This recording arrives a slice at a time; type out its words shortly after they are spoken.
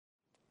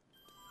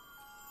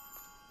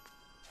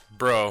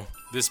Bro,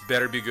 this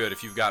better be good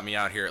if you've got me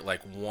out here at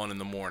like 1 in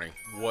the morning.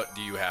 What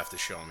do you have to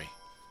show me?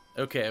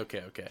 Okay.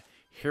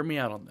 Hear me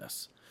out on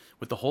this.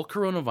 With the whole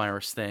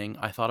coronavirus thing,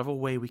 I thought of a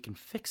way we can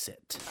fix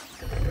it.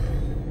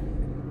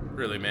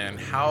 Really, man,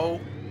 how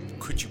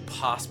could you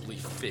possibly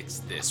fix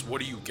this?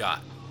 What do you got?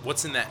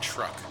 What's in that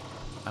truck?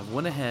 I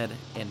went ahead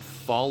and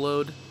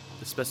followed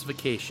the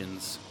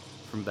specifications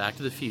from Back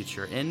to the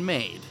Future and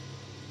made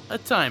a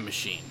time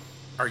machine.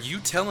 Are you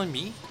telling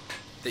me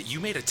that you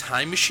made a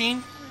time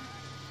machine?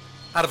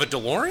 Out of a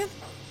DeLorean?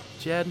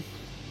 Chad,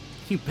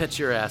 you bet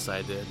your ass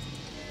I did.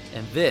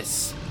 And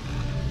this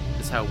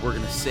is how we're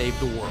gonna save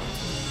the world.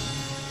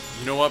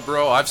 You know what,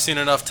 bro? I've seen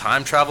enough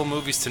time travel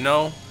movies to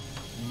know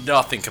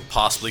nothing could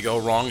possibly go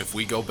wrong if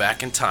we go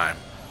back in time.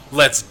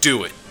 Let's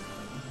do it.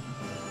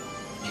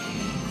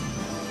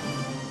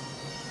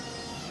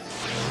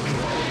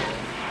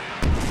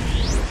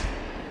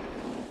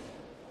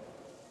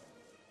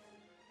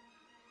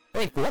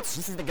 Hey folks,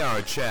 this is the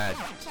Garage Chad.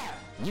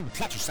 You can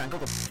catch us on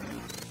Google.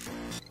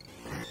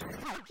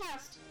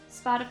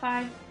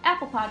 Spotify,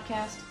 Apple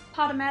Podcast,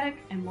 Podomatic,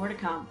 and more to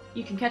come.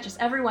 You can catch us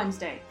every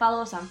Wednesday. Follow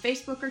us on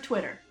Facebook or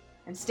Twitter.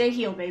 And stay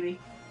healed, baby.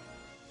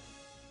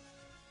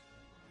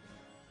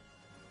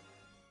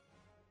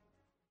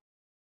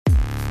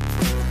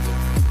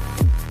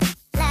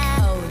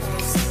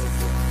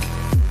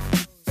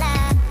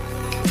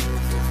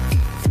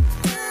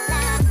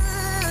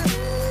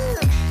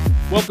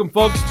 Welcome,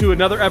 folks, to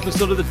another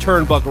episode of the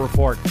Turnbuckle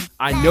Report.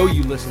 I know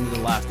you listened to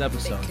the last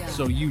episode,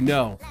 so you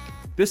know.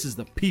 This is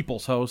the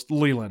people's host,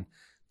 Leland.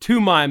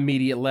 To my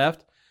immediate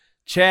left,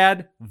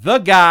 Chad, the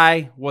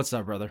guy. What's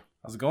up, brother?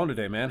 How's it going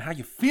today, man? How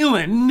you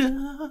feeling?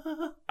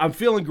 I'm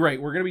feeling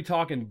great. We're going to be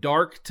talking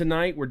dark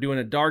tonight. We're doing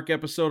a dark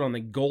episode on the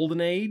golden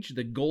age,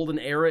 the golden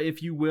era,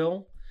 if you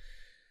will.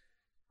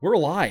 We're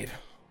alive.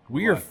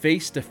 We are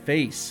face to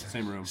face.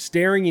 Same room.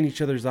 Staring in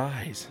each other's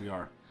eyes. We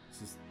are.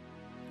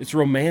 It's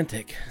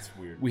romantic. It's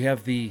weird. We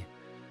have the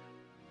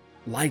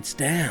lights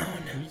down.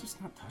 Can you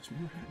just not touch me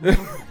right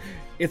now?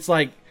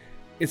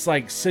 It's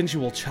like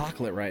sensual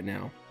chocolate right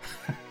now.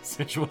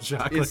 Sensual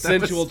chocolate. It's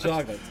sensual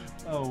chocolate.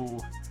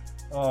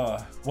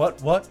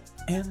 What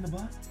in the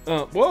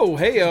butt? Whoa,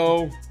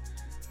 hey-o.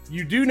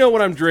 You do know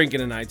what I'm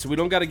drinking tonight, so we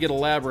don't got to get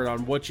elaborate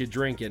on what you're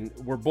drinking.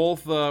 We're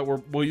both,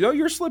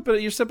 you're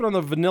sipping on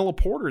the vanilla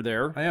porter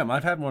there. I am.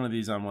 I've had one of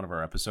these on one of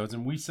our episodes,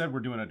 and we said we're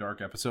doing a dark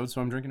episode, so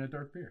I'm drinking a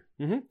dark beer.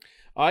 Mm-hmm.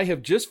 I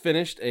have just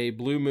finished a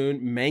Blue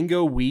Moon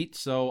Mango Wheat,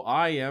 so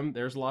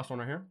there's the last one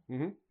right here.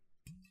 Mm-hmm.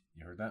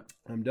 You heard that?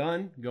 I'm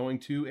done going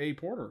to a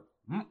porter.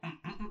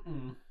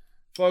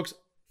 Folks,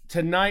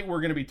 tonight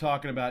we're going to be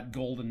talking about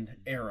Golden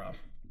Era.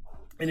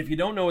 And if you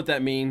don't know what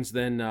that means,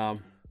 then...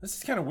 this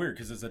is kind of weird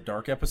because it's a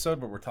dark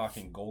episode, but we're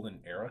talking Golden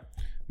Era.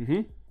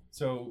 Mm-hmm.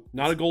 So...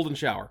 Not a golden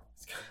shower.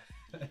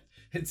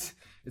 It's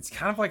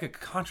kind of like a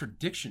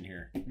contradiction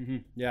here. Mm-hmm.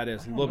 Yeah, it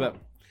is. A little bit.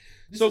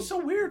 This is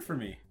so weird for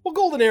me. Well,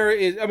 Golden Era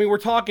is... I mean, we're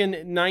talking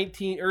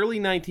early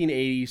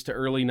 1980s to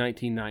early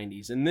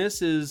 1990s. And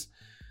this is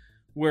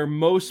where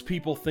most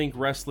people think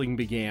wrestling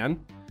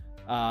began.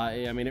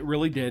 I mean, it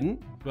really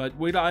didn't. But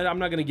I'm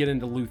not going to get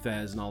into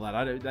Luthez and all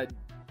that.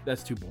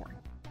 That's too boring.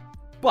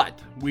 But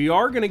we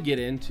are going to get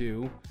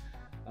into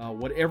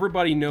what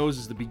everybody knows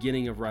is the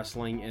beginning of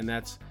wrestling, and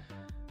that's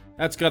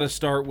got to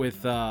start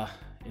with, in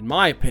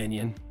my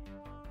opinion,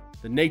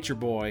 the Nature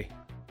Boy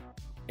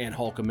and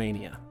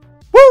Hulkamania.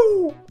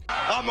 Woo!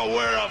 I'm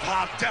aware of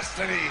how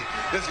destiny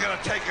is going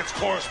to take its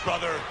course,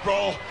 brother.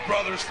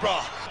 Brothers.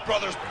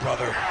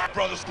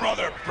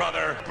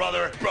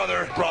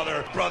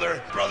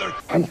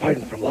 I'm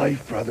fighting for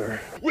life, brother.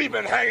 We've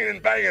been hanging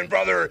and banging,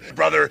 brother.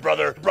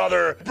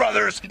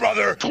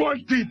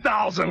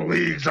 20,000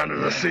 leagues under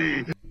the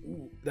sea.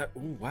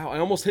 Wow, I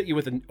almost hit you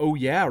with an oh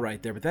yeah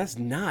right there, but that's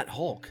not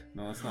Hulk.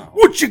 No, that's not Hulk.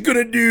 What you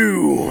gonna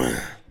do?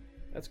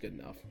 That's good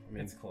enough. I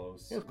mean, It's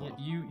close. It was close.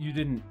 You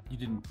didn't.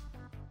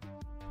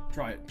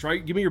 Try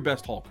it. Give me your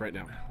best Hulk right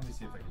now. Let me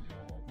see if I can do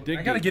a Hulk. Dig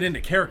I gotta deep. get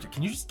into character.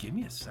 Can you just give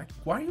me a second?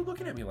 Why are you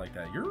looking at me like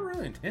that? You're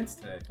really intense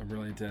today. I'm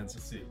really intense.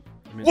 Let's see.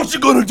 What you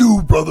gonna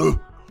do, brother,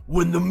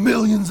 when the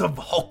millions of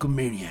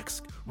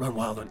Hulkamaniacs run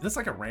wild on... That's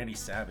like a Randy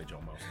Savage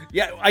almost.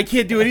 Yeah, I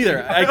can't do it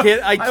either. I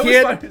can't. I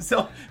always find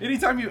myself,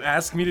 anytime you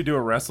ask me to do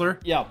a wrestler,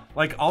 Yeah.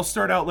 like I'll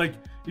start out like,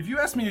 if you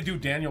ask me to do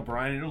Daniel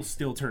Bryan, it'll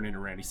still turn into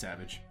Randy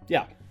Savage.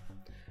 Yeah.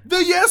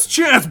 The yes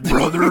chance,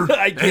 brother.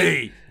 I can't.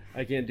 Hey,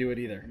 I can't do it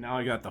either. now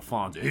I got the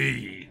font.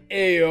 Hey.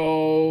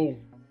 Ayo.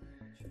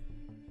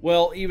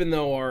 Well, even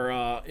though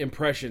our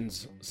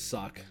impressions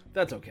suck,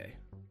 that's okay.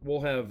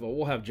 We'll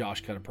have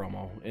Josh cut a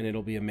promo, and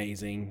it'll be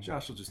amazing.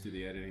 Josh will just do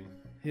the editing.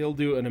 He'll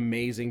do an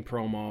amazing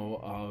promo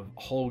of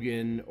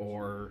Hogan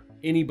or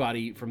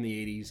anybody from the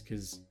 80s,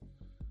 because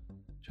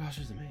Josh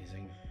is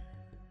amazing.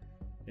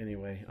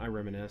 Anyway, I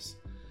reminisce.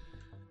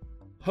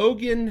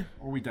 Hogan,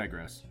 Or we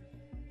digress.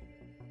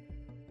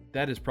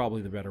 that is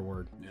probably the better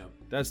word. Yeah.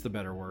 That's the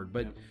better word.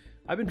 But Yep.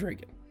 I've been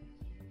drinking,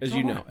 as So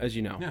you have know. I. As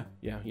you know. Yeah.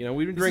 Yeah. You know,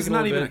 we've been This drinking is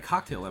not a even little a bit.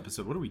 cocktail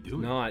episode. What are we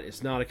doing?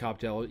 It's not a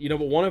cocktail. You know,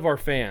 but one of our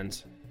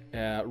fans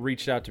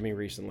reached out to me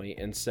recently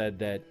and said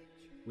that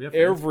We have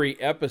every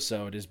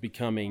episode is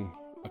becoming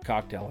a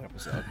cocktail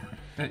episode.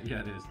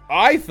 Yeah, it is.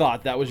 I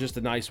thought that was just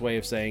a nice way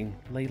of saying,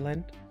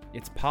 Leyland,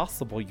 it's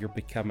possible you're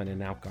becoming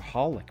an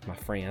alcoholic, my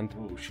friend.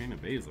 Oh, Shayna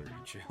Baszler,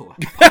 chill.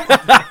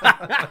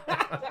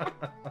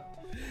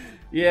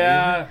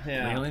 Yeah.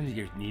 Leyland,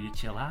 you need to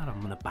chill out. I'm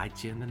gonna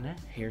bite you in the neck.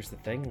 Here's the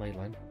thing,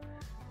 Leyland.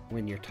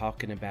 When you're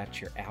talking about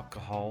your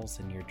alcohols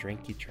and your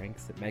drinky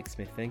drinks, it makes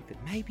me think that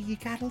maybe you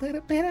got a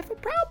little bit of a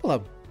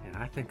problem. And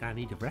I think I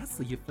need to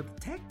wrestle you for the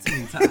tag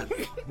team title.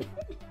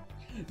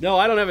 No,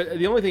 I don't have it.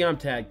 The only thing I'm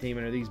tag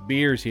teaming are these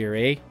beers here,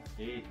 eh?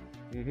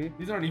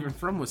 These aren't even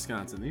from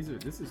Wisconsin.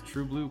 This is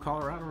True Blue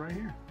Colorado right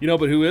here. You know,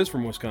 but who is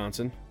from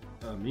Wisconsin?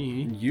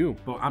 Me. You.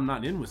 But I'm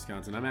not in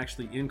Wisconsin. I'm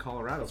actually in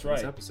Colorado for right.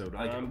 this episode.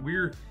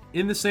 We're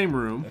in the same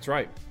room. That's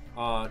right.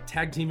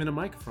 Tag teaming a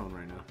microphone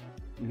right now.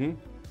 Mm-hmm.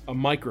 A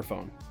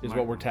microphone is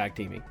what we're tag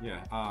teaming.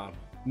 Yeah.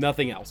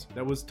 Nothing else.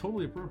 That was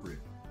totally appropriate.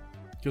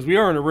 Because we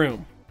are in a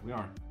room, We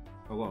are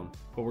alone.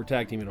 but we're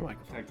tag teaming a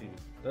microphone. Tag teaming.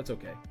 That's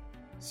okay.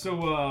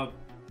 So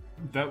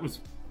that was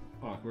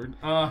awkward.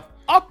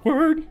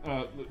 Awkward.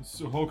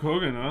 So Hulk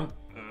Hogan, huh?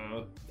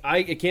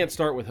 I can't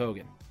start with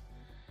Hogan.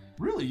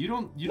 Really? You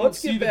don't Let's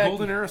see get the back-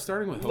 golden era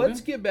starting with Hogan? Let's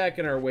get back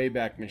in our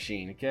Wayback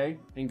Machine, okay?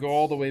 And go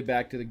all the way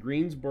back to the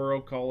Greensboro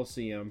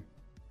Coliseum.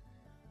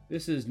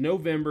 This is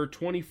November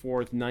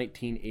 24th,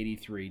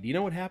 1983. Do you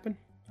know what happened?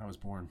 I was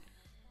born.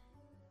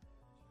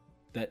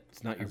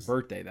 That's not your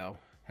birthday, though.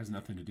 Has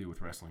nothing to do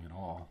with wrestling at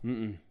all.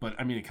 Mm-mm. But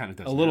I mean, it kind of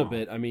does. A little now.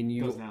 bit. I mean,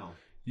 It does now.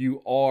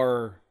 you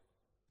are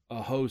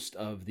a host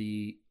of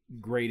the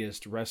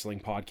greatest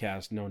wrestling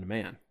podcast known to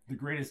man. The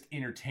greatest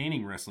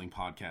entertaining wrestling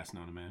podcast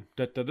known to man.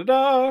 Da da da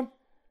da.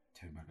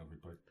 Take back over,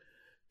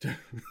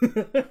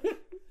 but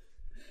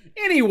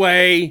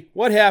Anyway,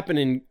 what happened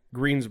in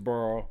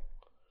Greensboro,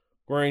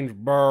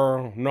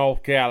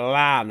 North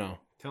Carolina?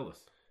 tell us.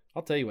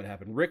 I'll tell you what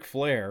happened. Ric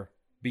Flair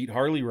beat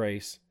Harley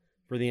Race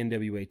for the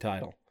NWA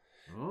title.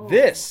 Oh,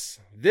 This,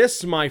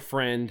 my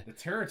friend, the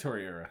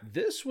territory era.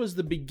 this was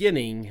the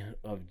beginning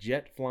of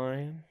jet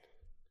flying,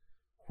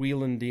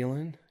 wheeling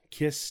dealing,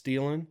 kiss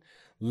stealing,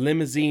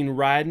 limousine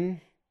riding.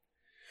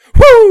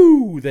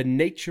 Woo! The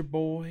nature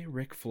boy,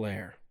 Ric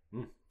Flair.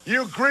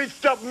 You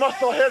greased up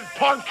musclehead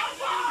punk.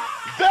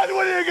 Then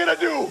what are you gonna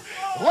do?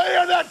 Lay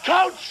on that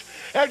couch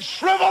and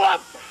shrivel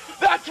up?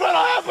 That's what'll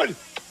happen.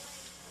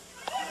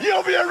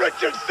 You'll be a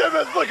Richard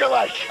Simmons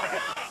lookalike.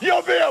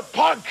 You'll be a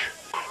punk.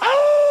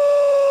 Ow!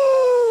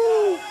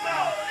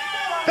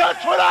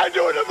 That's what I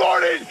do in the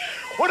morning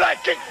when I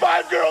kick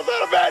 5 girls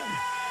out of bed.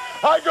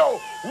 I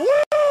go,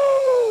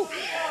 woo!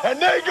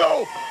 And they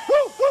go,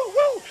 woo, woo,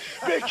 woo!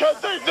 Because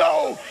they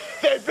know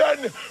they've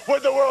been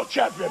with the world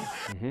champion.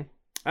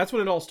 That's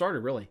when it all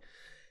started, really.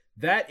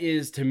 That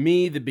is, to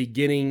me, the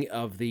beginning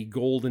of the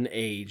golden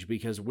age,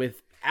 because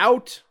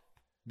without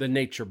the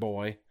Nature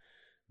Boy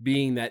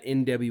being that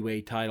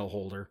NWA title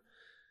holder,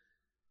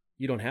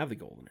 you don't have the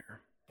golden era.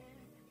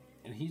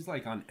 And he's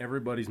like on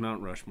everybody's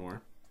Mount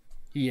Rushmore.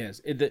 He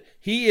is.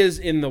 He is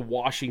in the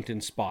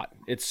Washington spot.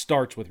 It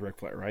starts with Ric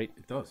Flair, right?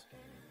 It does.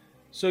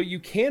 So you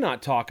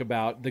cannot talk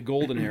about the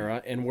golden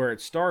era and where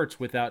it starts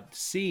without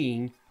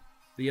seeing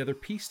the other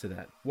piece to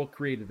that. What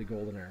created the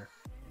golden era?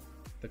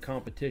 The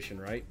competition,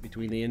 right?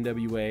 Between the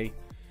NWA,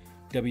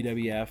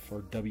 WWF,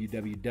 or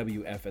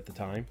WWF at the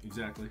time.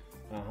 Exactly.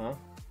 Uh-huh.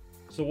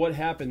 So what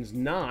happens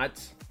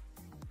not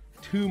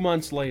 2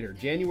 months later,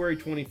 January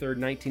 23rd,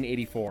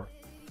 1984,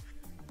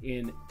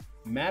 in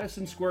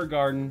Madison Square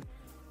Garden,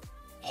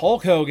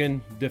 Hulk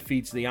Hogan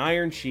defeats the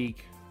Iron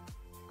Sheik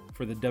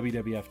for the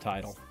WWF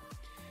title.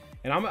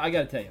 And I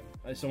got to tell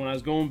you, so when I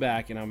was going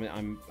back and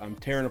I'm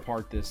tearing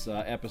apart this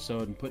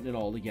episode and putting it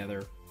all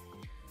together,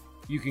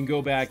 you can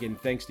go back and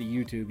thanks to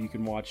YouTube, you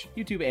can watch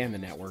YouTube and the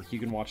network. You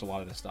can watch a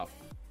lot of this stuff.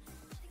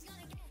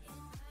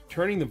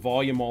 Turning the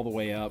volume all the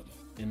way up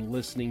and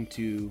listening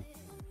to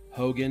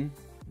Hogan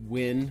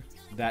win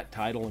that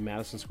title in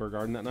Madison Square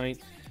Garden that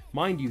night.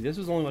 Mind you, this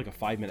was only like a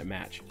 5-minute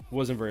match. It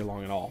wasn't very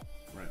long at all.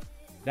 Right.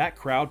 That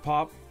crowd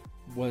pop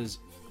was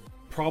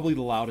probably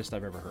the loudest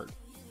I've ever heard.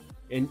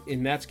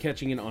 And that's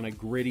catching it on a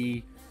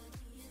gritty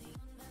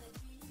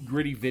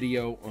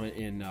video on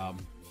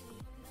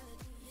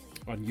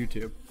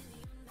YouTube.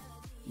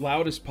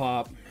 Loudest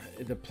pop.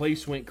 The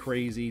place went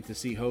crazy to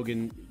see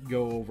Hogan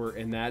go over,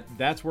 and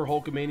that's where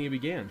Hulkamania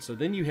began. So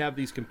then you have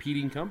these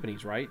competing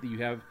companies, right? You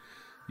have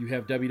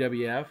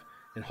WWF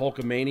and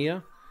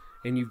Hulkamania,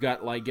 and you've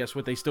got, like, guess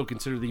what they still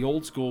consider the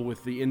old school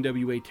with the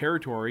NWA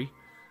territory,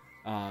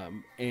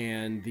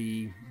 and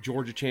the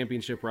Georgia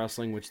Championship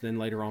Wrestling, which then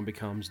later on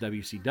becomes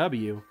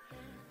WCW,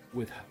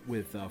 with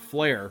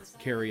Flair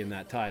carrying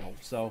that title.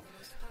 So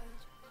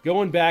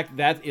going back,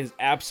 that is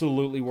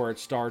absolutely where it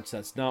starts.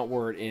 That's not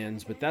where it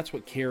ends, but that's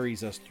what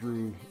carries us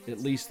through at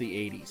least the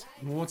 80s.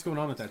 Well, what's going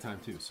on at that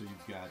time, too? So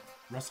you've got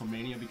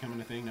WrestleMania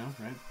becoming a thing now,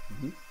 right?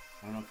 Mm-hmm.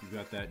 I don't know if you've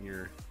got that in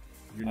your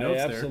notes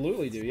there. I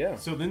absolutely do, yeah.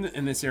 So then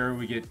in this era,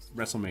 we get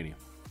WrestleMania,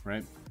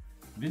 right?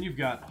 Then you've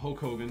got Hulk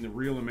Hogan, the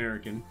real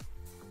American,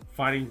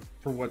 fighting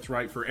for what's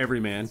right for every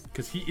man,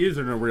 because he is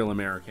a real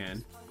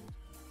American,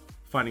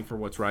 fighting for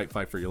what's right,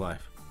 fight for your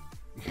life.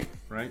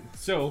 Right?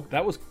 So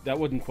That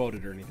wasn't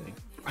quoted or anything.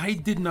 I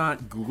did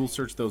not Google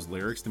search those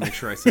lyrics to make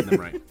sure I said them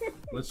right.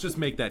 Let's just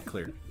make that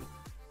clear.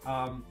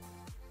 I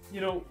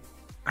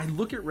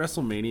look at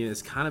WrestleMania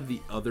as kind of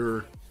the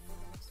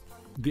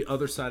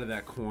other side of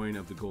that coin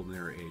of the golden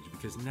era age,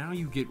 because now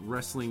you get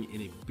wrestling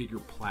in a bigger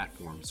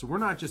platform. So we're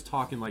not just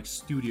talking like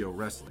studio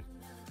wrestling.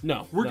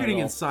 No, We're not getting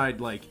at all.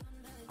 inside like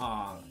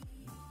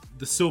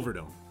the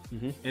Silverdome,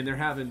 and they're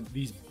having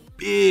these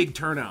big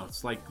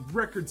turnouts, like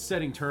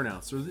record-setting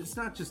turnouts. So it's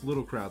not just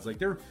little crowds. Like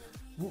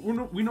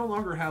we no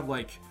longer have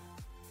like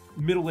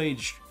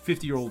middle-aged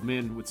 50-year-old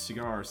men with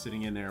cigars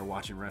sitting in there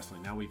watching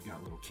wrestling. Now we've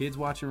got little kids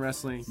watching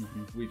wrestling.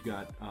 We've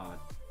got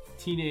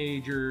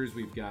teenagers.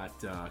 We've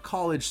got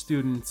college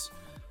students.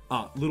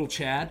 Little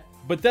Chad.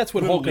 But that's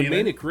what Little Hulkamania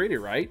Leland. created,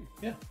 right?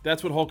 Yeah.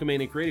 That's what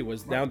Hulkamania created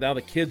was now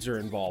the kids are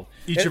involved.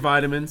 Eat your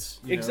vitamins.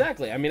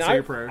 Exactly. I mean, Say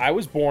your prayers. I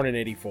was born in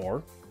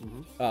 '84,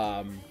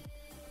 and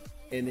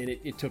then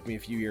it took me a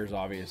few years,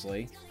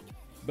 obviously.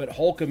 But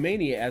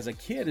Hulkamania as a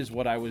kid is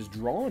what I was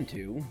drawn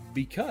to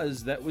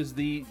because that was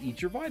the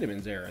Eat Your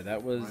Vitamins era.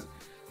 That was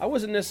I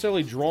wasn't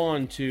necessarily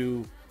drawn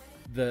to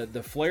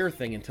the Flair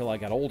thing until I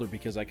got older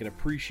because I could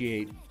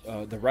appreciate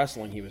the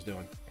wrestling he was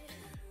doing.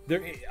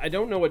 I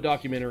don't know what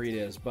documentary it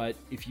is, but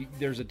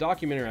there's a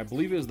documentary, I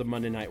believe it was the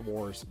Monday Night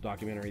Wars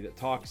documentary, that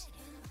talks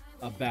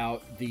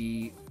about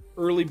the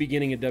early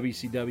beginning of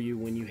WCW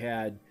when you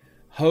had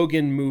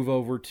Hogan move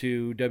over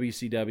to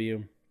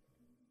WCW,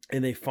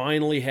 and they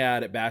finally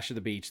had, at Bash of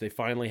the Beach, they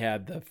finally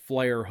had the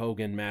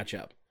Flair-Hogan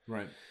matchup.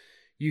 Right.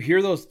 You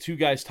hear those two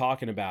guys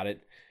talking about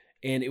it,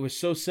 and it was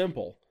so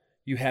simple.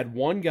 You had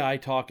one guy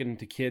talking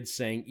to kids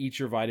saying, eat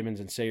your vitamins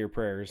and say your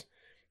prayers,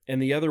 and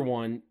the other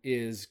one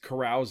is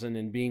carousing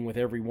and being with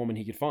every woman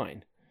he could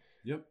find.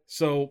 Yep.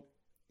 So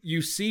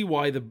you see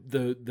why the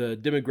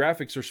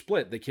demographics are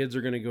split. The kids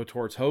are going to go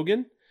towards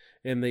Hogan,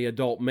 and the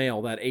adult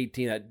male, that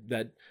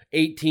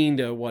 18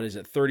 to what is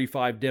it,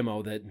 35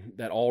 demo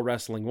that all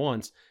wrestling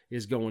wants,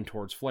 is going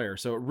towards Flair.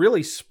 So it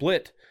really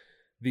split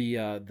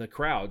the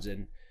crowds,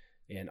 and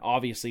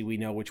obviously we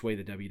know which way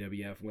the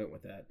WWF went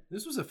with that.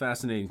 This was a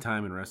fascinating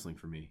time in wrestling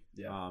for me.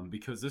 Yeah.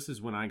 Because this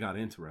is when I got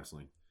into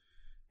wrestling.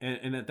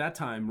 And at that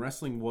time,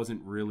 wrestling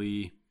wasn't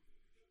really...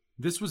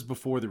 This was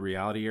before the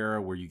reality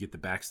era where you get the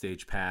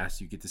backstage pass.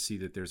 You get to see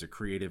that there's a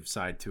creative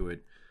side to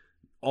it.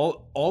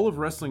 All of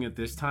wrestling at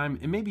this time,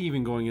 and maybe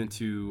even going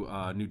into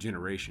New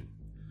Generation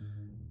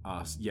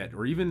yet,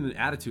 or even the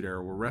Attitude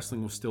Era, where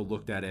wrestling was still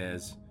looked at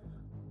as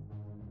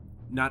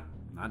not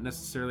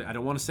necessarily... I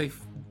don't want to say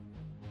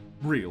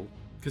real,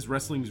 because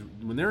wrestling's...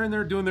 When they're in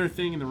there doing their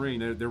thing in the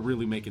ring, they're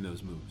really making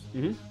those moves.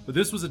 Mm-hmm. But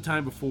this was a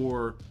time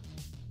before...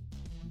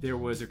 there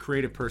was a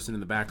creative person in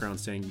the background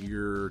saying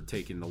you're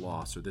taking the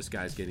loss, or this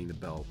guy's getting the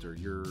belt, or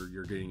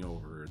you're getting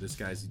over, or this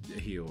guy's a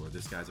heel, or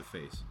this guy's a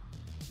face.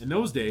 In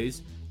those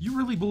days, you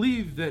really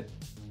believed that,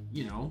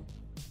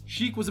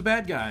 Sheik was a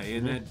bad guy,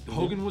 and that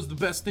Hogan was the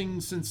best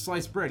thing since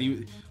sliced bread.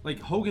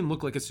 Hogan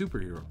looked like a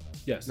superhero.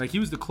 Yes. Like, he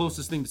was the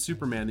closest thing to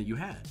Superman that you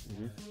had.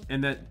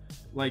 And that,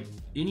 like,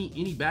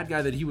 any bad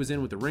guy that he was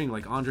in with the ring,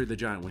 like Andre the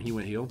Giant when he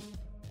went heel,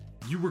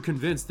 you were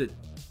convinced that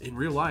in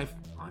real life,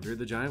 Andre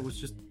the Giant was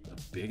just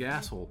big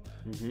asshole.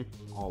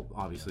 All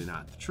obviously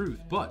not the truth,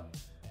 but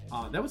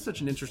that was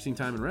such an interesting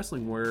time in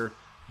wrestling where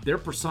their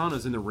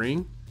personas in the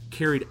ring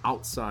carried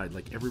outside.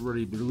 Like,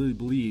 everybody really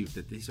believed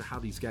that these are how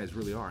these guys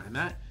really are, and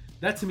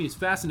that to me is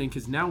fascinating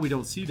because now we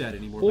don't see that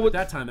anymore. But at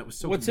that time, that was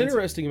so. What's convincing.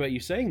 interesting about you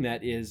saying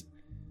that is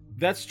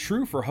that's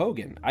true for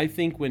Hogan. I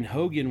think when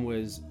Hogan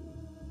was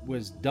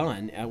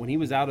done, when he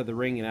was out of the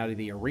ring and out of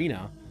the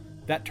arena,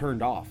 that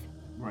turned off.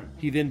 Right.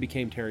 He then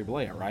became Terry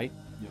Bollea, right?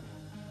 Yep.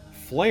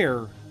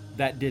 Flair,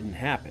 that didn't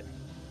happen.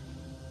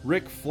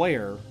 Ric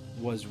Flair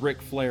was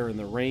Ric Flair in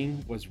the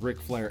ring, was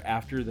Ric Flair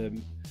after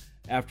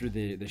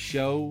the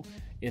show,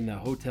 in the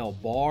hotel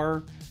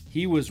bar.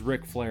 He was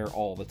Ric Flair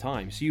all the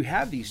time. So you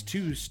have these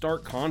two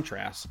stark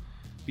contrasts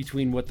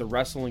between what the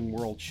wrestling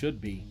world should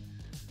be.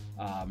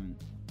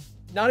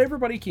 Not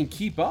everybody can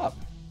keep up.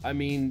 I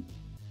mean,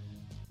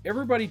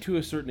 everybody to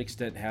a certain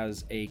extent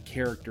has a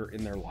character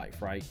in their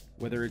life, right?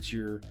 Whether it's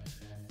your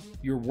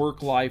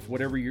work life,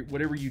 whatever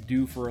you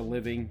do for a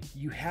living,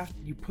 you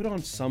put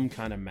on some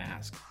kind of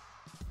mask.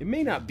 It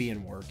may not be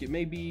in work. It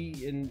may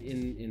be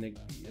in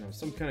a,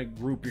 some kind of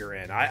group you're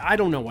in. I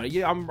don't know what.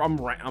 Yeah,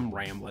 I'm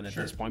rambling at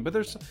this point, but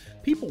there's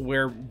people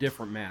wear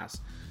different masks.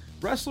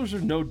 Wrestlers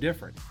are no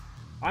different.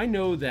 I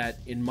know that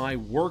in my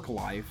work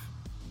life,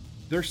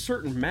 there's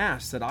certain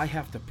masks that I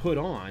have to put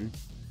on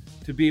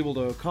to be able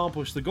to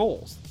accomplish the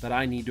goals that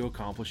I need to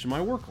accomplish in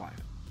my work life.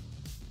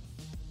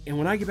 And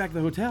when I get back to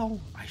the hotel,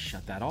 I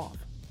shut that off.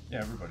 Yeah,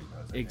 everybody does.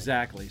 I think.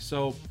 Exactly.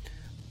 So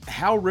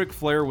how Ric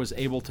Flair was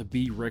able to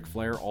be Ric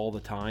Flair all the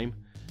time,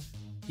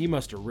 he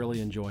must have really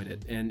enjoyed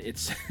it. And it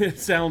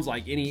sounds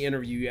like any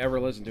interview you ever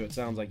listen to, it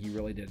sounds like you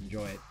really did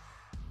enjoy it.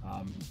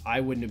 I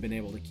wouldn't have been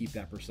able to keep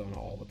that persona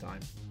all the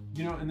time.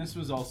 And this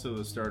was also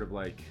the start of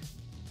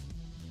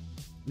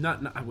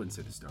not I wouldn't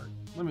say the start.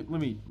 Let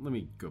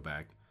me go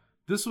back.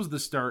 This was the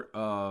start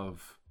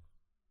of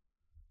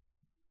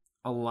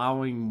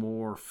allowing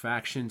more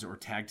factions or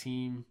tag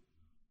team,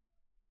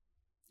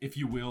 if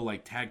you will,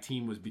 like tag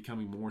team was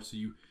becoming more. So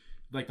you,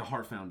 like the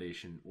Hart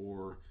Foundation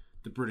or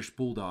the British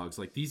Bulldogs,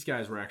 like these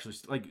guys were actually,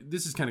 like,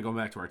 this is kind of going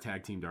back to our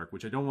tag team dark,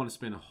 which I don't want to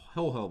spend a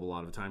hell of a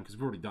lot of time because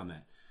we've already done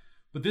that.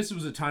 But this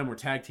was a time where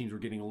tag teams were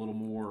getting a little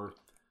more,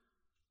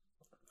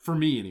 for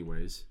me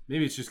anyways,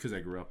 maybe it's just because I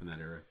grew up in that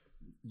era,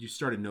 you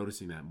started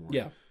noticing that more.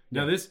 Yeah.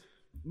 Now this,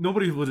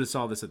 nobody would have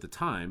saw this at the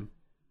time,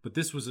 but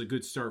this was a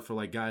good start for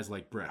like guys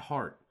like Bret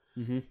Hart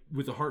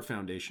with the Hart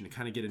Foundation to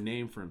kind of get a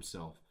name for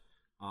himself.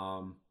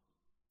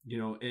 You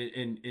know,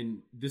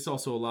 and this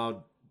also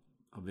allowed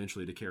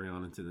eventually to carry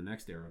on into the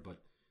next era. But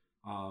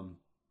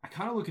I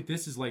kind of look at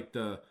this as like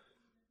the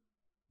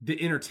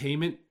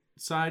entertainment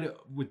side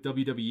with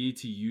WWE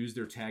to use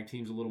their tag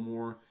teams a little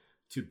more,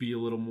 to be a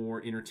little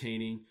more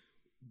entertaining,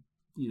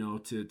 you know,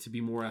 to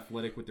be more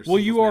athletic with their Well,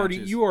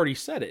 matches. you already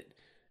said it.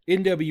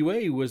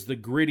 NWA was the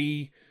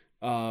gritty,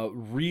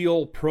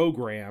 real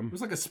program. It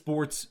was like a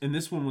sports, and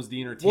this one was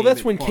the entertainment. Well,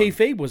 that's when fun.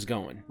 kayfabe was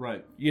going.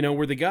 Right. You know,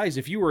 where the guys,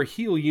 if you were a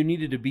heel, you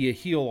needed to be a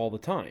heel all the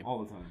time.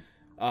 All the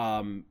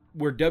time.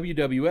 Where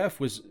WWF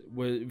was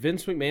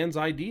Vince McMahon's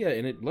idea,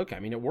 and it worked.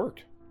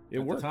 It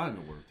At worked. the time,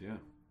 it worked, yeah.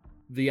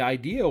 The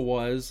idea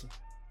was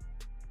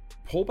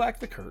pull back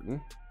the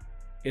curtain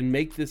and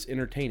make this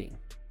entertaining.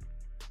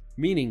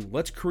 Meaning,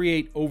 let's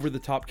create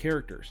over-the-top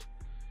characters.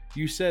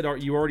 You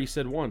already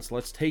said once,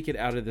 let's take it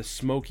out of the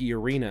smoky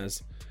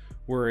arenas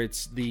where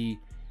it's the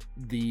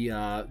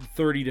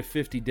 30 to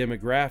 50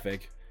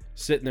 demographic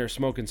sitting there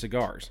smoking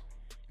cigars.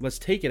 Let's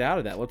take it out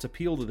of that. Let's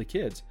appeal to the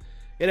kids.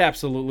 It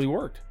absolutely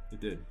worked. It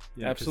did.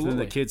 Yeah, 'cause Absolutely. Then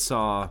the kids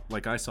saw,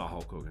 like I saw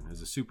Hulk Hogan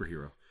as a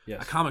superhero.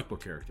 Yes. A comic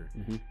book character.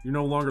 You're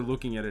no longer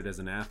looking at it as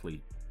an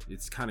athlete.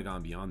 It's kind of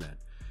gone beyond that.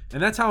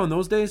 And that's how in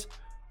those days,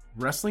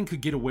 wrestling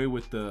could get away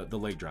with the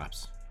leg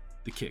drops,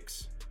 the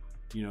kicks.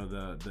 You know,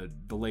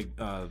 the leg,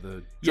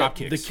 the drop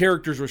kicks. The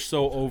characters were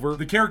so over.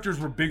 The characters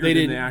were bigger They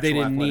than didn't. the actual They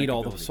didn't athletic need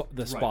all ability.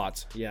 the Right.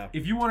 spots. Yeah.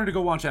 If you wanted to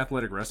go watch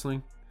athletic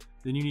wrestling,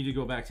 then you need to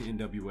go back to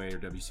NWA or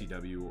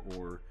WCW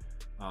or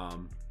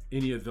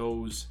any of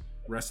those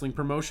wrestling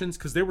promotions,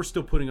 because they were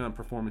still putting on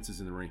performances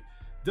in the ring.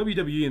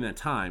 WWE in that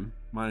time,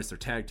 minus their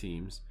tag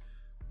teams,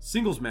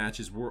 singles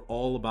matches were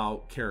all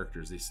about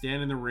characters. They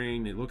stand in the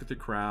ring, they look at the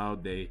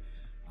crowd,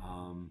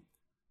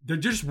 they're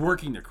just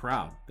working the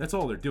crowd. That's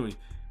all they're doing.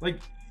 Like,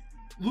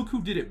 look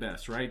who did it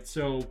best, right?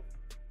 So,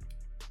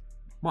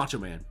 Macho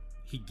Man,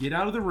 he'd get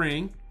out of the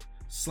ring,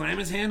 slam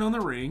his hand on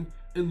the ring,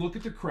 and look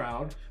at the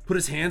crowd, put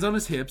his hands on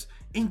his hips,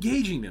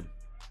 engaging them,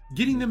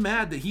 getting them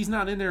mad that he's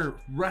not in there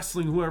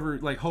wrestling whoever,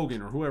 like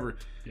Hogan or whoever.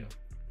 Yeah.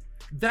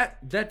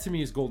 That to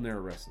me is golden era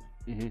wrestling.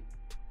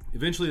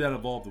 Eventually that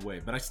evolved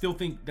away, but I still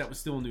think that was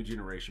still a new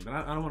generation. But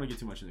I don't want to get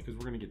too much in it because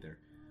we're going to get there.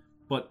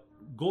 But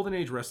golden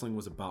age wrestling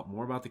was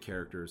more about the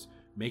characters,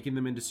 making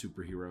them into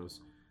superheroes,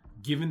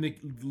 giving the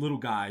little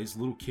guys,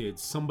 little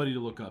kids, somebody to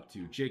look up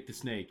to. Jake the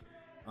Snake,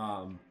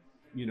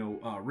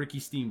 Ricky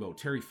Steamboat,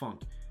 Terry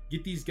Funk.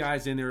 Get these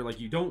guys in there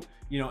like you don't,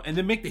 and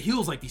then make the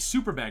heels like these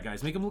super bad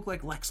guys. Make them look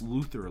like Lex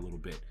Luthor a little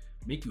bit.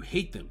 Make you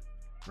hate them,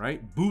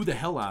 right? Boo the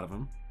hell out of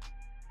them.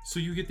 So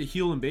you get the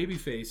heel and baby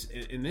face,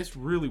 and this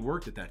really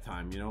worked at that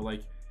time.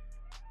 Like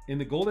in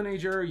the golden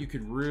age era, you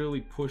could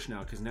really push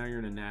now because now you're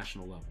in a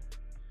national level.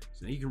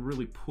 So now you can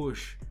really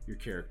push your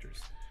characters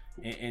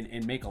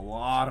and make a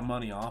lot of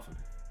money off of it.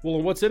 Well,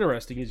 and what's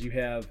interesting is you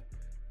have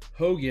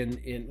Hogan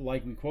in,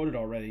 like we quoted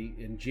already,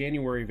 in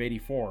January of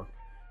 '84,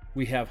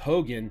 we have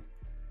Hogan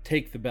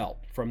take the belt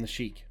from the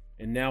Sheik,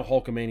 and now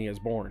Hulkamania is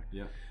born.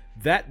 Yeah.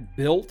 That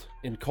built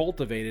and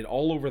cultivated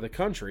all over the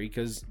country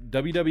because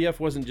WWF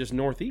wasn't just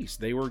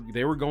Northeast; they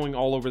were going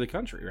all over the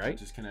country, right? Not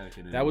just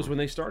Connecticut. That was when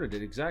they started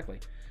it, exactly.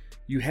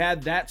 You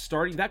had that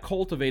starting, that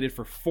cultivated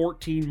for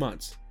 14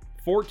 months.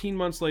 14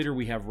 months later,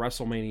 we have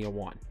WrestleMania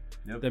 1.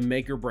 Yep. The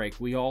make or break.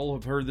 We all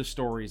have heard the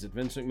stories that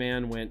Vince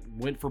McMahon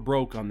went for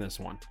broke on this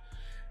one,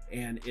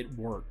 and it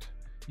worked.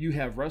 You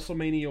have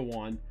WrestleMania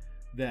 1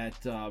 that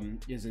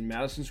is in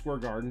Madison Square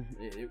Garden.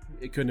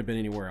 It couldn't have been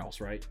anywhere else,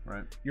 right?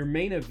 Right. Your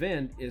main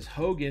event is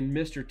Hogan,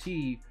 Mr.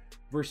 T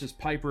versus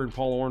Piper and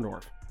Paul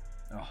Orndorff.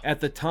 Oh. At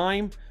the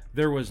time,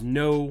 there was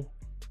no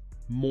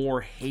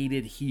more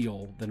hated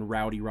heel than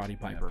Rowdy Roddy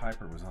Piper. Yeah,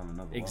 Piper was on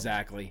another level.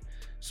 Exactly.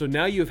 So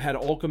now you've had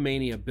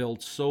Hulkamania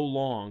build so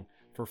long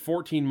for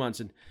 14 months.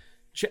 And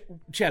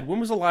Chad, when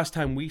was the last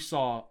time we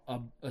saw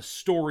a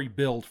story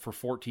build for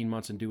 14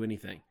 months and do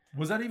anything?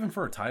 Was that even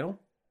for a title?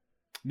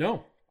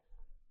 No.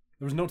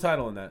 There was no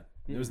title in that.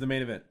 It was the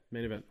main event.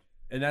 Main event.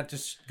 And that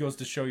just goes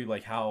to show you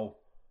like how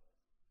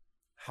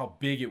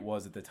big it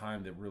was at the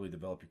time to really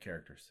develop your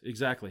characters.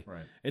 Exactly.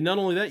 Right. And not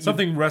only that,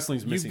 Something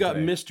wrestling's you've missing got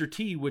today. Mr.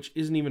 T, which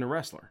isn't even a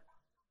wrestler.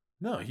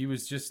 No, he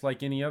was just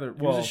like any other. It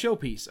was a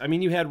showpiece. I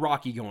mean, you had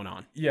Rocky going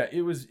on. Yeah,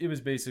 it was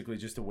basically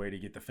just a way to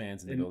get the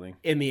fans in the building.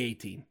 In the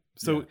 18.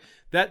 So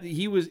that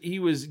he was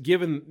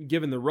given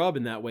the rub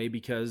in that way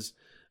because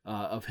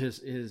of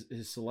his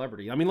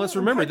celebrity. I mean, let's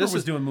remember Piper this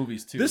was is doing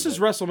movies too. This is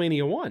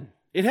WrestleMania 1.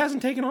 It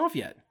hasn't taken off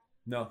yet.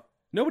 No.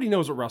 Nobody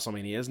knows what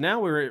WrestleMania is. Now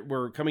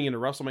we're coming into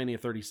WrestleMania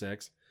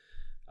 36.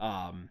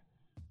 And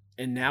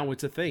now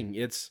it's a thing.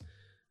 It's,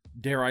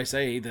 dare I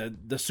say,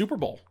 the Super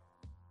Bowl.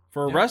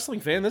 For a wrestling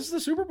fan, this is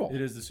the Super Bowl.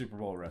 It is the Super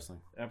Bowl of wrestling.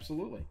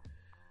 Absolutely.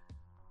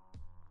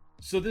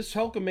 So this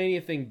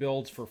Hulkamania thing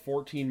builds for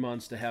 14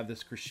 months to have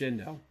this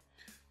crescendo.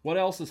 What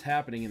else is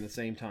happening in the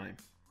same time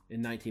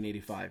in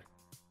 1985?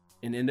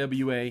 In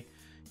NWA,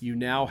 you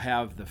now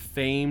have the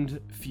famed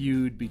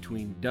feud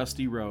between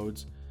Dusty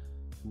Rhodes,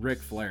 Ric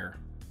Flair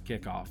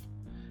kick off.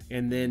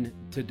 And then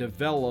to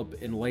develop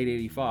in late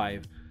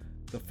 85,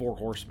 the Four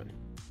Horsemen.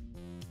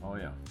 Oh,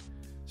 yeah.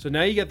 So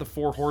now you get the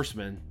Four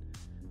Horsemen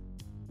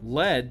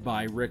led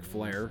by Ric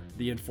Flair,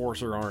 the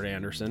Enforcer Arn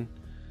Anderson,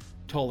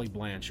 Tully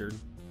Blanchard,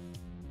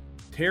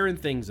 tearing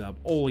things up,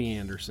 Ole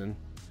Anderson,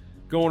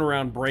 going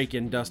around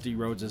breaking Dusty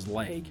Rhodes'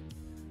 leg.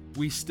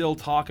 We still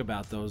talk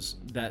about those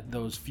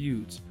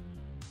feuds.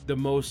 The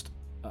most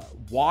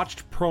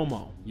watched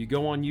promo, you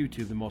go on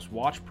YouTube, the most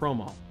watched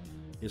promo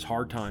is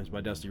Hard Times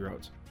by Dusty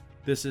Rhodes.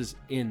 This is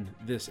in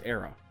this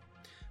era.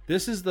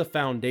 This is the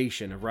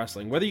foundation of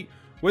wrestling.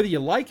 Whether you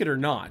like it or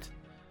not,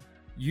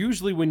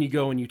 usually when you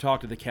go and you talk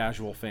to the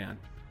casual fan,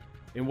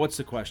 and what's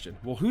the question?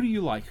 Well, who do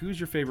you like? Who's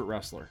your favorite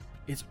wrestler?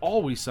 It's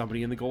always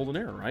somebody in the golden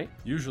era, right?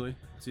 Usually.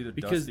 It's either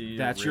Because Dusty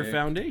that's or your Rick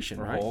foundation,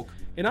 or right? Hulk.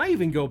 And I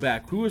even go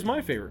back, who was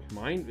my favorite?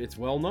 Mine, it's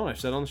well known. I've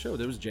said on the show,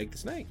 there was Jake the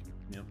Snake.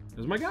 Yep. It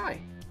was my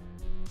guy.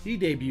 He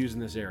debuts in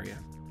this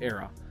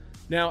era.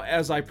 Now,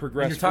 as I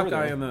progress And your top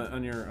further, guy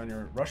on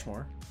your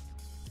Rushmore.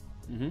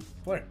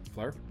 Flair.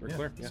 Ric Yeah.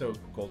 Flair. Yeah. So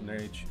Golden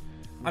Age.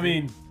 I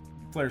mean,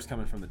 Flair's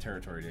coming from the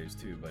territory days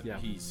too, but Yeah.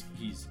 he's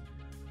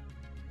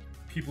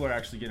people are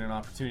actually getting an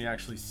opportunity to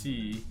actually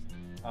see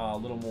a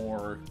little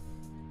more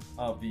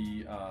of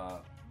the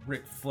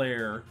Ric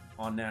Flair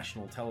on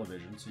national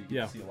television, so you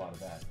can see a lot of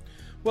that.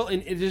 Well,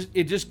 and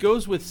it just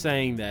goes with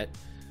saying that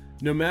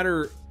no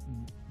matter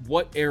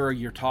what era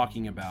you're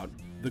talking about,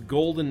 the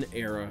golden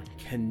era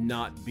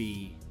cannot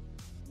be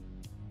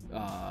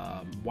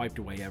wiped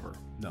away ever.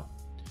 No.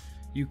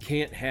 You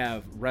can't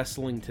have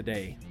wrestling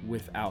today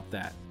without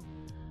that.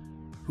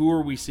 Who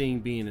are we seeing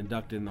being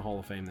inducted in the Hall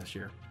of Fame this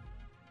year?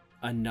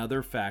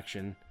 Another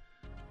faction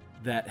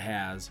that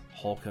has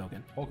Hulk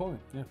Hogan, Hulk Hogan,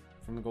 yeah,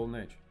 from the Golden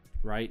Age.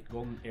 right?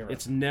 Golden era.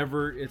 It's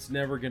never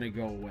going to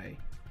go away.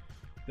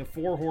 The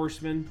Four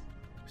Horsemen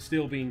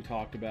still being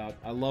talked about.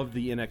 I love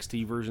the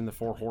NXT version, the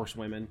Four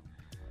Horsewomen.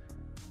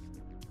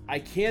 I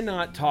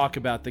cannot talk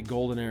about the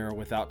Golden Era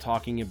without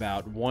talking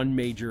about one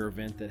major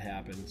event that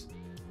happens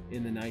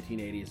in the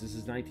 1980s. This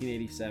is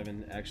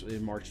 1987, actually,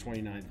 March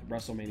 29th,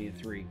 WrestleMania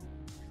 3.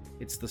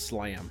 It's the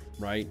Slam,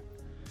 right?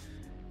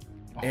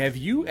 Oh. Have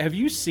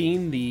you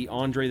seen the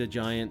Andre the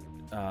Giant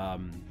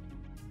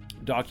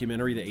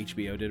documentary that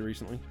HBO did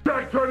recently?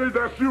 Jack Tony,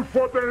 that's you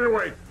fault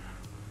anyway.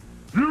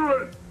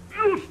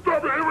 You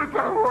stop it every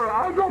time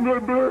I'm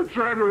gonna be a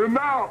champion, and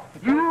now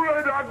you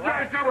ain't that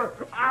Jack Tony.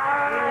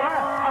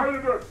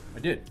 I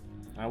did.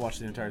 I watched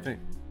the entire thing.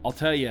 I'll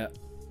tell you,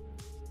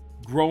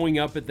 growing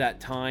up at that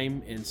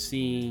time and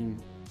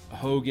seeing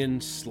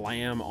Hogan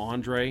slam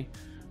Andre,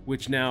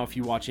 which now if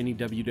you watch any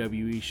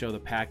WWE show, the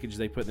package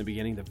they put in the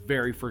beginning, the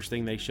very first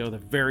thing they show, the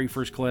very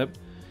first clip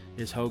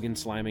is Hogan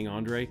slamming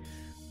Andre.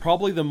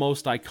 Probably the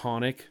most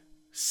iconic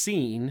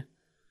scene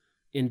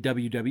in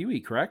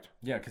WWE, correct?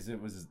 Yeah, because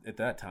it was at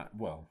that time.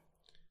 Well,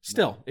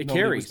 still, it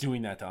nobody carries. was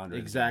doing that to Andre.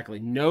 Exactly.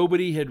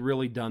 Nobody had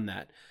really done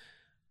that,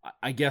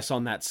 I guess,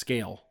 on that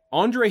scale.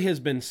 Andre has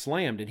been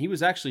slammed, and he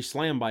was actually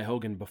slammed by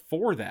Hogan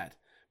before that,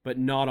 but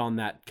not on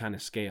that kind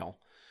of scale.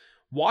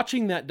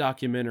 Watching that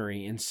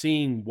documentary and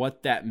seeing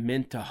what that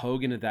meant to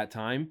Hogan at that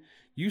time,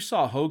 you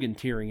saw Hogan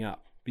tearing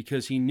up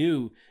because he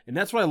knew, and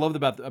that's what I loved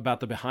about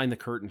the behind the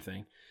curtain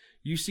thing.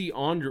 You see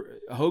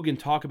Hogan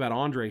talk about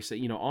Andre, say,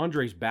 you know,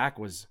 Andre's back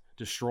was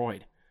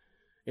destroyed.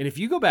 And if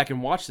you go back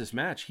and watch this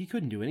match, he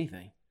couldn't do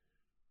anything.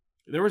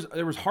 There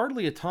was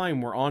hardly a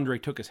time where Andre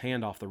took his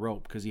hand off the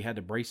rope because he had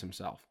to brace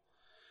himself.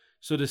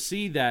 So to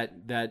see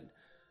that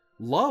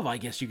love, I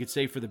guess you could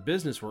say, for the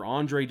business, where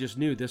Andre just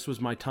knew this was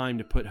my time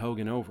to put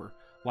Hogan over.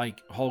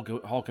 Like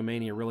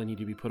Hulkamania really need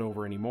to be put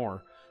over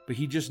anymore. But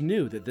he just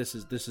knew that this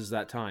is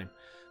that time.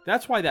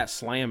 That's why that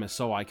slam is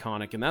so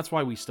iconic, and that's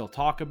why we still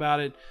talk about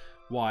it.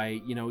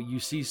 Why, you know, you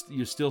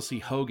still see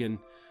Hogan,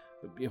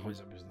 it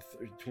was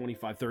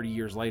 25, 30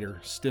 years later,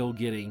 still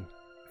getting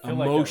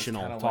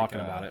emotional talking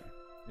about it.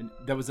 And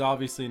that was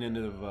obviously an end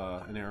of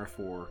an era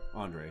for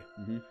Andre.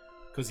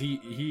 Because he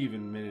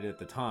even admitted at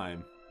the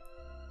time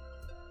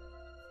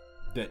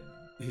that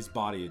his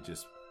body had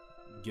just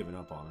given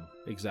up on him.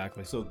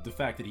 Exactly. So the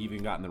fact that he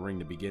even got in the ring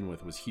to begin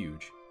with was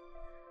huge.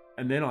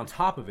 And then on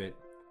top of it,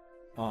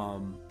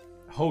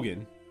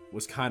 Hogan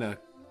was kind of,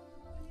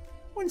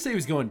 I wouldn't say he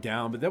was going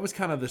down, but that was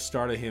kind of the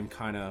start of him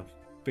kind of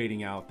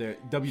fading out. There,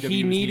 WWE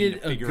he needed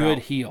a good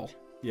heel.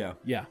 Yeah.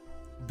 Yeah.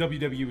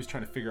 WWE was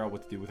trying to figure out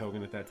what to do with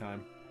Hogan at that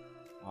time.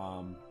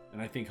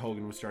 And I think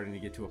Hogan was starting to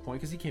get to a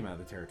point, because he came out of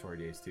the territory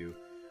days too.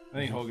 I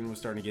think Hogan was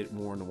starting to get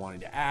more into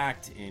wanting to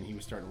act, and he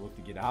was starting to look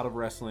to get out of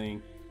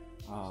wrestling.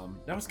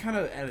 That was kind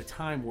of at a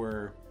time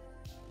where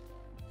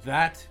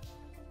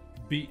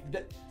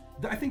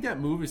I think that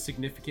move is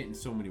significant in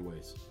so many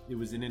ways. It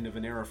was an end of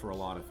an era for a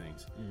lot of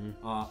things.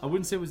 I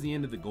wouldn't say it was the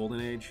end of the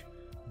golden age,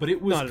 but it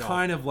was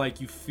kind of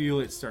like you feel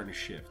it starting to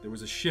shift. There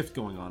was a shift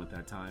going on at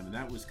that time, and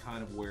that was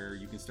kind of where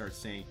you can start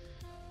saying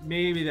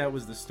maybe that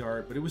was the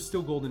start, but it was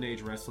still golden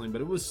age wrestling,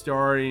 but it was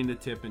starting to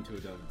tip into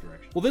another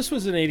direction. Well, this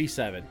was in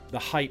 87, the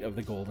height of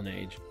the golden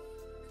age.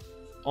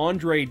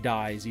 Andre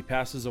dies. He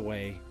passes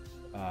away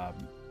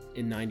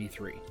in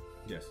 93.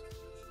 Yes.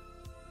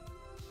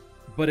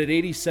 But at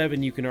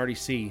 87, you can already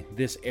see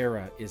this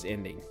era is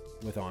ending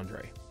with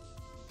Andre.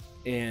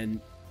 And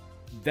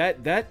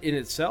that in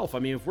itself, I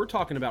mean, if we're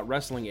talking about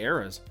wrestling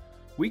eras,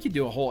 we could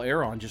do a whole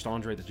era on just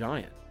Andre the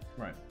Giant.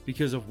 Right.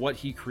 Because of what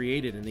he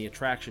created and the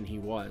attraction he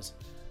was.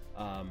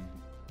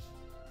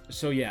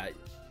 So yeah,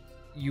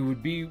 you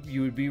would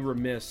be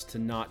remiss to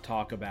not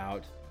talk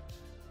about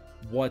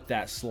what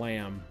that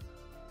slam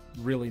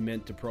really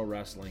meant to pro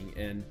wrestling.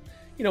 And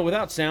you know,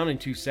 without sounding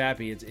too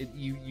sappy,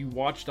 you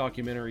watch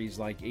documentaries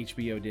like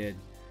HBO did,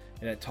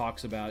 and it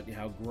talks about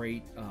how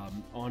great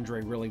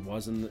Andre really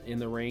was in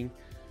the ring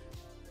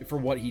for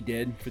what he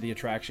did, for the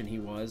attraction he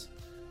was.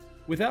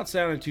 Without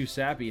sounding too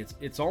sappy,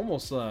 it's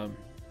almost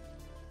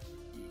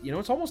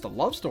it's almost a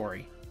love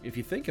story if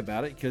you think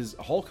about it, because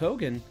Hulk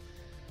Hogan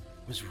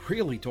was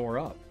really tore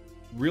up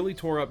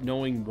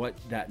knowing what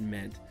that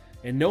meant,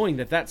 and knowing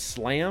that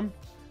slam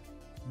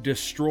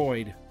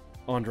destroyed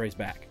Andre's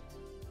back.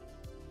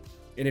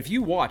 And if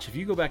you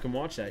go back and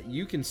watch that,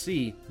 you can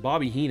see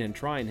Bobby Heenan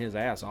trying his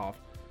ass off,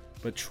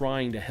 but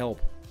trying to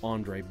help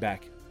Andre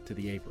back to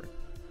the apron.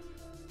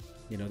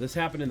 You know, this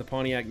happened in the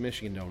Pontiac,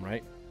 Michigan Dome,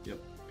 right? Yep.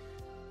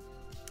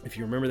 If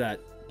you remember that,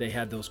 they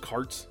had those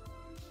carts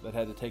that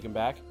had to take him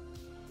back.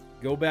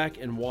 Go back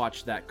and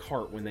watch that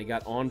cart when they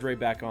got Andre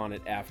back on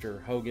it after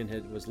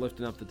Hogan was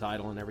lifting up the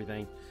title and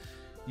everything.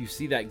 You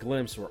see that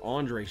glimpse where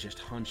Andre's just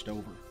hunched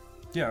over.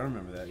 Yeah, I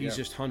remember that. He's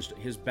just hunched.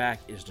 His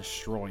back is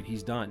destroyed.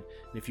 He's done.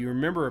 And if you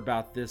remember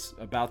about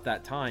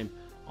that time,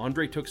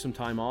 Andre took some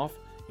time off,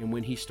 and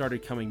when he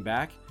started coming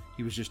back,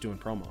 he was just doing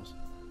promos.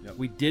 Yep.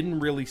 We didn't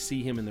really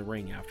see him in the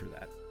ring after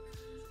that.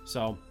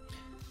 So,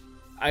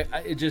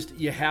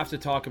 you have to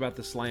talk about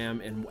the slam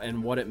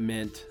and what it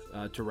meant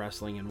to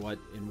wrestling, and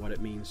what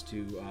it means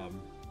to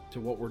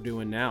what we're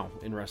doing now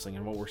in wrestling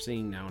and what we're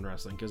seeing now in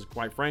wrestling. Because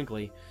quite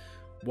frankly,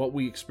 what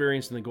we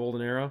experienced in the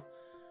golden era,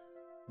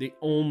 the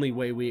only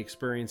way we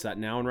experience that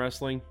now in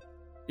wrestling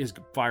is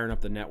firing up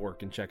the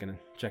network and checking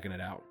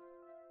it out,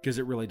 because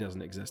it really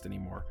doesn't exist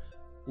anymore.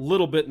 A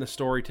little bit in the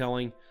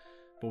storytelling,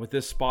 but with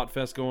this spot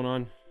fest going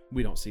on,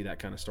 we don't see that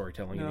kind of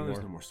storytelling anymore.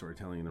 There's no more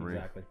storytelling in the ring.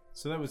 Exactly.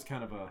 So that was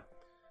kind of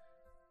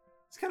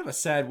a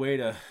sad way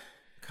to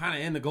kind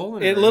of end the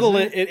golden era.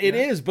 It yeah.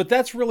 is, but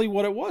that's really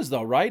what it was,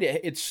 though, right?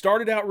 It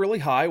started out really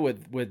high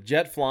with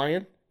Jet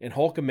flying and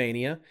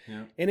Hulkamania,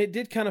 and it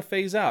did kind of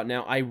phase out.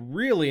 Now, I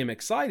really am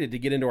excited to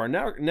get into our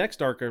next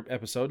Dark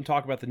episode and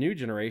talk about the New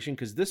Generation,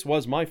 because this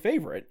was my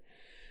favorite.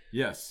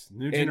 Yes,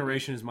 New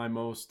Generation is my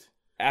most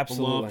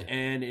beloved,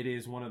 and it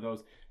is one of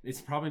those.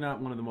 It's probably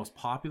not one of the most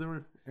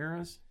popular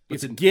eras.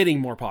 It's getting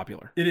more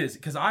popular. It is,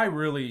 because I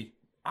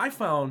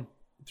found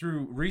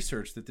through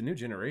research that the New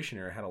Generation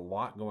era had a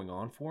lot going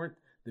on for it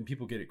than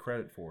people get it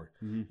credit for.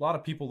 Mm-hmm. A lot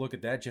of people look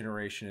at that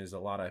generation as a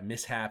lot of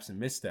mishaps and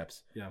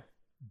missteps. Yeah.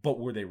 But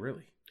were they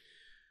really?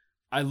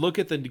 I look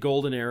at the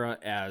golden era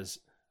as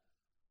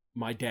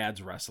my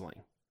dad's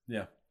wrestling.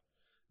 Yeah.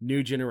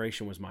 New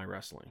Generation was my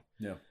wrestling.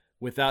 Yeah.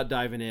 Without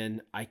diving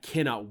in, I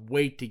cannot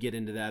wait to get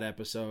into that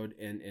episode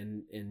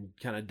and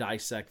kind of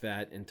dissect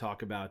that and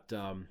talk about.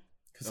 Because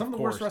some of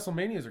the worst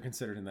WrestleManias are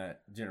considered in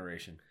that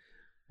generation.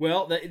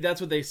 Well,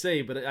 that's what they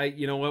say, but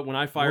you know what? When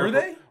I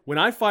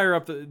fire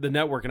up the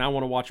network and I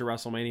want to watch a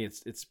WrestleMania,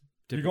 it's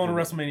you're going to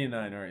WrestleMania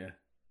 9, aren't you?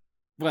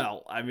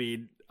 Well, I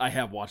mean, I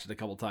have watched it a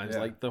couple times,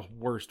 like the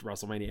worst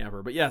WrestleMania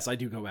ever. But yes, I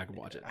do go back and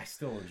watch it. I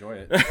still enjoy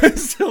it. I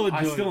still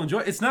enjoy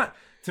it. It's not,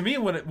 to me,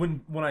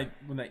 when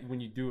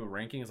you do a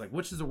ranking, it's like,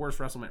 which is the worst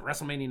WrestleMania?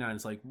 WrestleMania 9.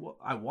 It's like, well,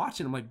 I watch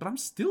it. I'm like, but I'm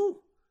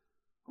still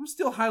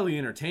highly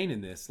entertained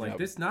in this. Like,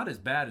 This not as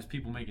bad as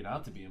people make it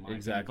out to be, in my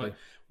opinion. But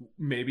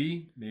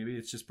maybe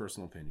it's just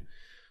personal opinion.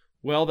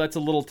 Well, that's a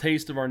little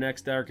taste of our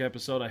next Dark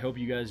episode. I hope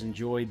you guys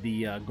enjoyed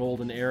the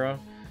golden era.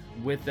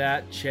 With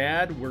that,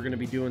 Chad, we're going to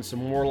be doing some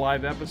more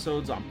live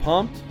episodes. I'm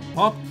pumped.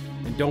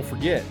 And don't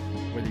forget,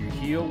 whether you're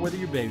heel, whether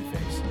you're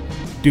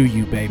babyface, do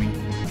you, baby.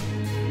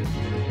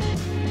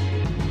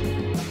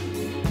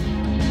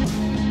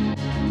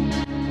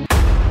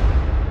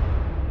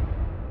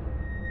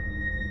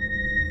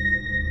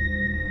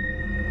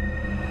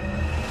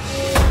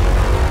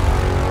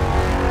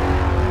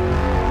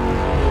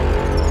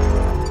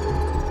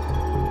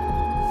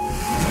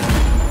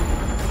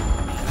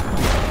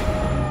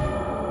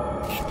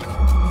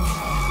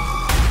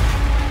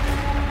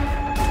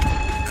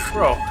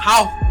 Bro,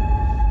 how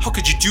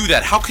could you do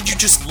that? How could you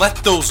just let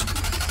those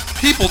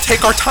people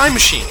take our time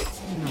machine?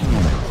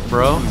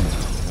 Bro,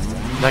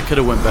 that could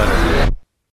have went better.